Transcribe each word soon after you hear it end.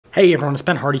Hey everyone, it's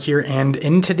Ben Hardy here, and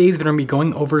in today's video, I'm going to be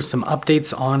going over some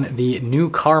updates on the new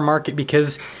car market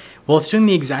because, well, it's doing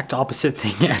the exact opposite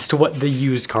thing as to what the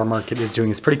used car market is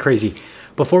doing. It's pretty crazy.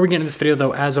 Before we get into this video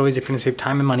though, as always, if you're going to save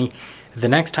time and money, the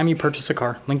next time you purchase a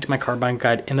car, link to my car buying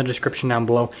guide in the description down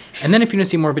below. And then if you want to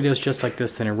see more videos just like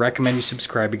this, then I recommend you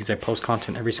subscribe because I post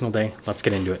content every single day. Let's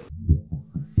get into it.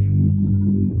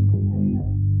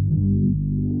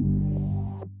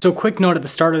 So quick note at the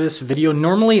start of this video,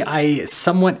 normally I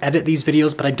somewhat edit these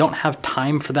videos, but I don't have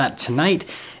time for that tonight.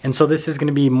 And so this is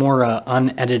gonna be more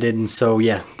unedited. And so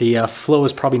yeah, the flow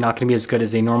is probably not gonna be as good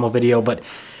as a normal video, but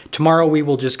tomorrow we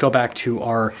will just go back to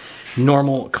our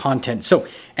normal content. So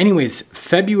anyways,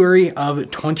 February of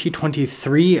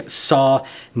 2023 saw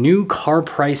new car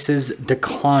prices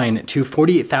decline to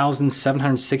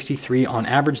 $48,763 on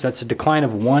average. That's a decline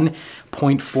of 1.4%,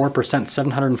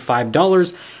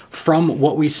 $705 from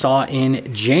what we saw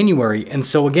in January. And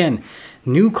so again,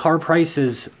 new car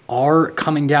prices are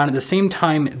coming down at the same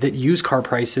time that used car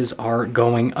prices are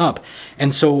going up.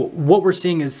 And so what we're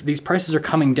seeing is these prices are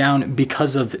coming down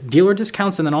because of dealer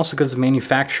discounts and then also because of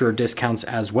manufacturer discounts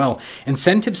as well.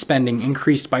 Incentive spending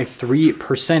increased by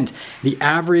 3%. The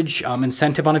average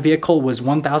incentive on a vehicle was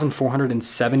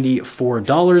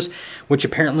 $1,474, which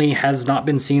apparently has not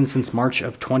been seen since March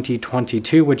of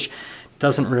 2022, which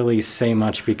doesn't really say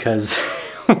much because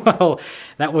well,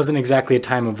 that wasn't exactly a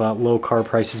time of low car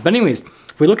prices. But anyways,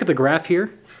 if we look at the graph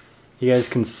here, you guys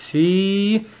can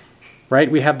see, right,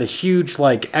 we have the huge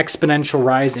like exponential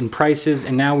rise in prices,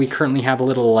 and now we currently have a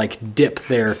little like dip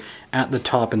there at the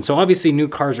top. And so obviously new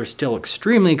cars are still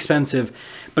extremely expensive,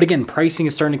 but again, pricing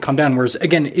is starting to come down. Whereas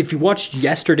again, if you watched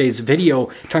yesterday's video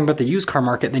talking about the used car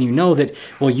market, then you know that,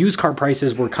 well, used car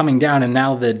prices were coming down and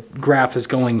now the graph is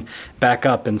going back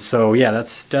up. And so, yeah,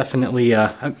 that's definitely,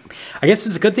 I guess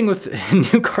it's a good thing with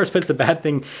new cars, but it's a bad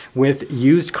thing with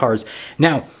used cars.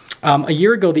 Now, a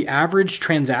year ago, the average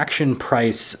transaction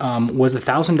price was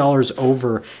 $1,000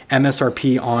 over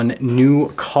MSRP on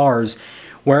new cars.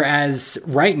 Whereas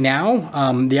right now,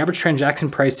 the average transaction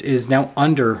price is now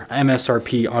under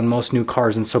MSRP on most new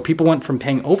cars. And so people went from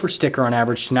paying over sticker on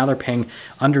average to now they're paying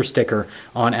under sticker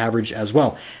on average as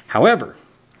well. However,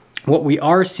 what we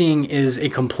are seeing is a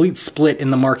complete split in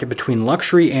the market between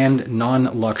luxury and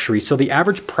non-luxury. So the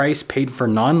average price paid for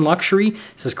non-luxury,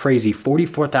 this is crazy,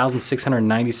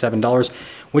 $44,697,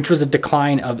 which was a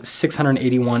decline of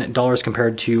 $681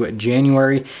 compared to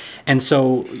January. And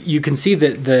so you can see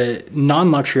that the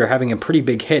non-luxury are having a pretty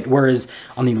big hit, whereas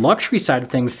on the luxury side of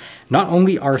things, not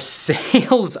only are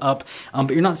sales up,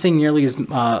 but you're not seeing nearly as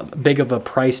big of a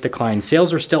price decline.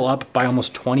 Sales are still up by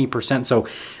almost 20%. So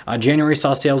January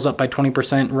saw sales up by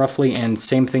 20% roughly, and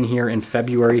same thing here in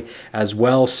February as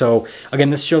well. So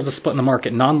again, this shows a split in the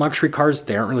market. Non-luxury cars,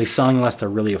 they aren't really selling unless they're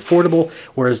really affordable,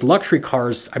 whereas luxury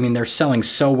cars, I mean, they're selling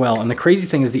so well. And the crazy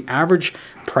thing is the average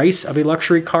price of a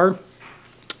luxury car,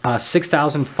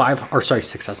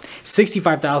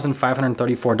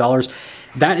 $65,534.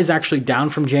 That is actually down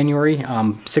from January,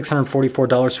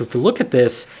 $644. So if you look at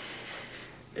this,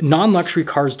 non-luxury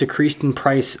cars decreased in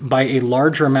price by a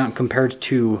larger amount compared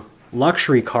to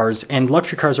luxury cars, and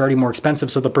luxury cars are already more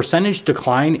expensive. So the percentage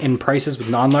decline in prices with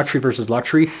non-luxury versus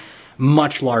luxury,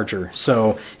 much larger.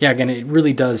 So yeah, again, it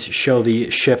really does show the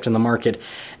shift in the market.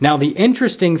 Now, the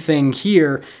interesting thing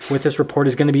here with this report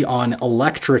is going to be on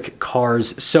electric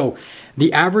cars. So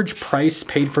the average price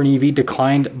paid for an EV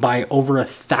declined by over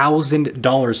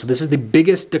 $1,000. So this is the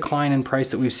biggest decline in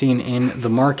price that we've seen in the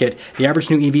market. The average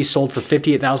new EV sold for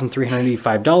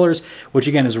 $58,385, which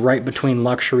again is right between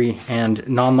luxury and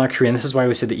non-luxury. And this is why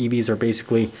we said the EVs are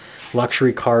basically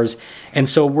luxury cars. And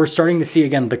so we're starting to see,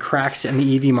 again, the cracks in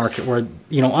the EV market where,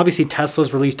 you know, obviously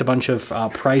Tesla's released a bunch of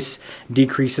price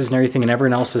decreases and everything, and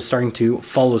everyone else is starting to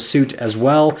follow suit as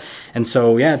well. And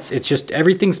so, yeah, it's just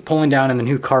everything's pulling down in the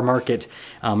new car market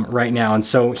right now. And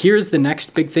so here's the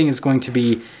next big thing is going to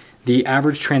be the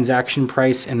average transaction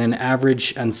price and then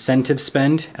average incentive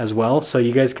spend as well. So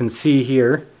you guys can see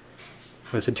here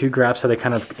with the two graphs how they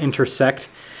kind of intersect.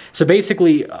 So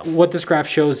basically what this graph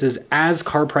shows is as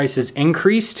car prices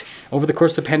increased over the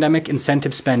course of the pandemic,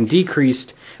 incentive spend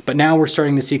decreased, but now we're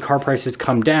starting to see car prices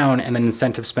come down and then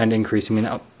incentive spend increase. I mean,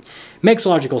 makes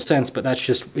logical sense, but that's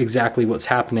just exactly what's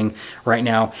happening right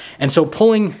now. And so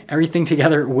pulling everything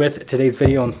together with today's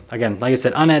video, and again, like I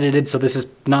said, unedited, so this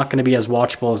is not going to be as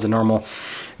watchable as the normal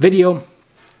video.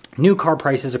 new car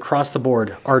prices across the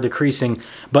board are decreasing,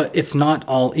 but it's not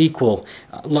all equal.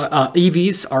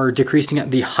 EVs are decreasing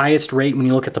at the highest rate when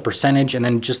you look at the percentage and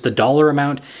then just the dollar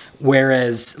amount,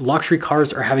 whereas luxury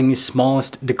cars are having the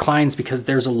smallest declines because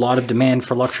there's a lot of demand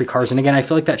for luxury cars. And again, I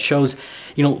feel like that shows,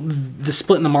 you know, the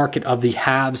split in the market of the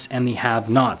haves and the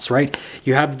have-nots, right?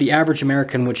 You have the average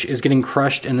American, which is getting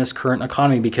crushed in this current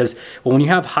economy because, well, when you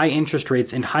have high interest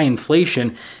rates and high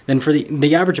inflation, then for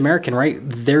the average American, right,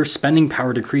 their spending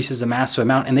power decreases a massive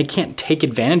amount and they can't take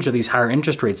advantage of these higher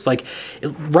interest rates. Like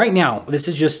right now, this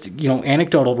is just, you know,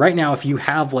 anecdotal. Right now, if you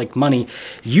have like money,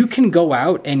 you can go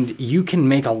out and you can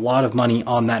make a lot of money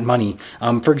on that money.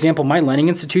 For example, my lending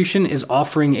institution is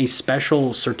offering a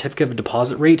special certificate of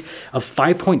deposit rate of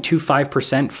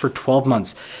 5.25% for 12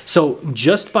 months. So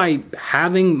just by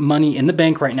having money in the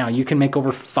bank right now, you can make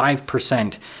over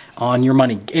 5% on your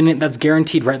money, and that's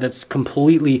guaranteed, right? That's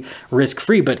completely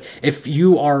risk-free. But if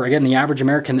you are, again, the average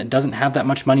American that doesn't have that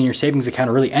much money in your savings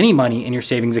account, or really any money in your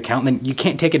savings account, then you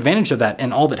can't take advantage of that.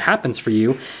 And all that happens for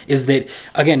you is that,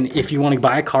 again, if you want to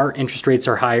buy a car, interest rates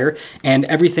are higher, and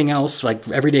everything else, like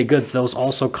everyday goods, those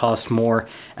also cost more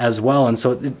as well. And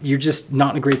so you're just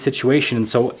not in a great situation. And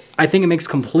so I think it makes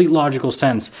complete logical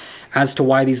sense as to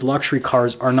why these luxury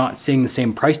cars are not seeing the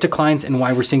same price declines and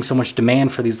why we're seeing so much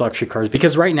demand for these luxury cars.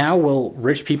 Because right now, well,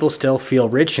 rich people still feel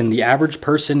rich, and the average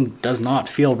person does not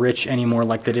feel rich anymore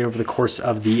like they did over the course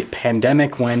of the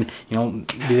pandemic when, you know,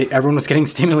 everyone was getting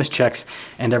stimulus checks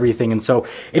and everything. And so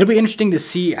it'll be interesting to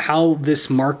see how this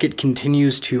market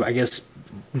continues to, I guess,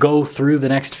 go through the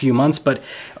next few months. But,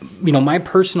 you know, my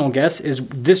personal guess is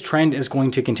this trend is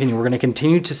going to continue. We're going to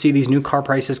continue to see these new car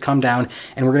prices come down,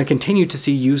 and we're going to continue to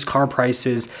see used car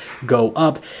prices go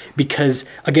up because,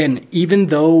 again, even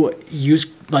though you'd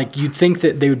think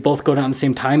that they would both go down at the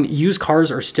same time, used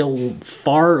cars are still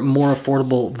far more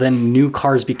affordable than new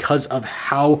cars because of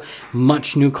how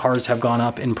much new cars have gone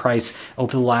up in price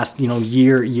over the last, you know,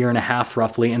 year and a half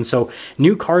roughly. And so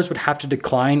new cars would have to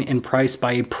decline in price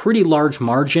by a pretty large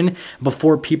margin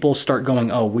before people start going,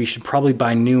 oh, we should probably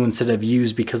buy new instead of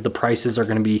used because the prices are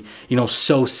going to be, you know,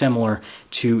 so similar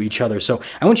to each other. So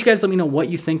I want you guys to let me know what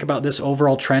you think about this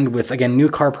overall trend with, again, new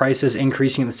car prices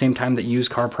increasing at the same time that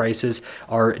used car prices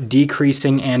are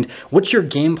decreasing, and what's your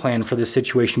game plan for this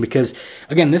situation? Because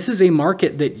again, this is a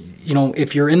market that, you know,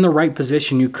 if you're in the right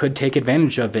position, you could take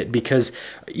advantage of it because,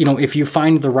 you know, if you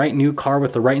find the right new car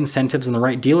with the right incentives and the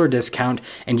right dealer discount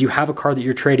and you have a car that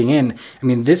you're trading in, I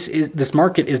mean, this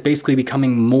market is basically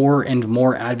becoming more and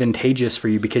more advantageous for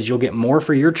you because you'll get more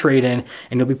for your trade-in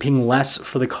and you'll be paying less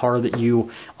for the car that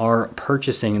you are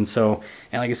purchasing. And so,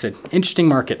 and like I said, interesting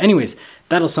market. Anyways,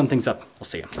 that'll sum things up. We'll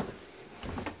see you.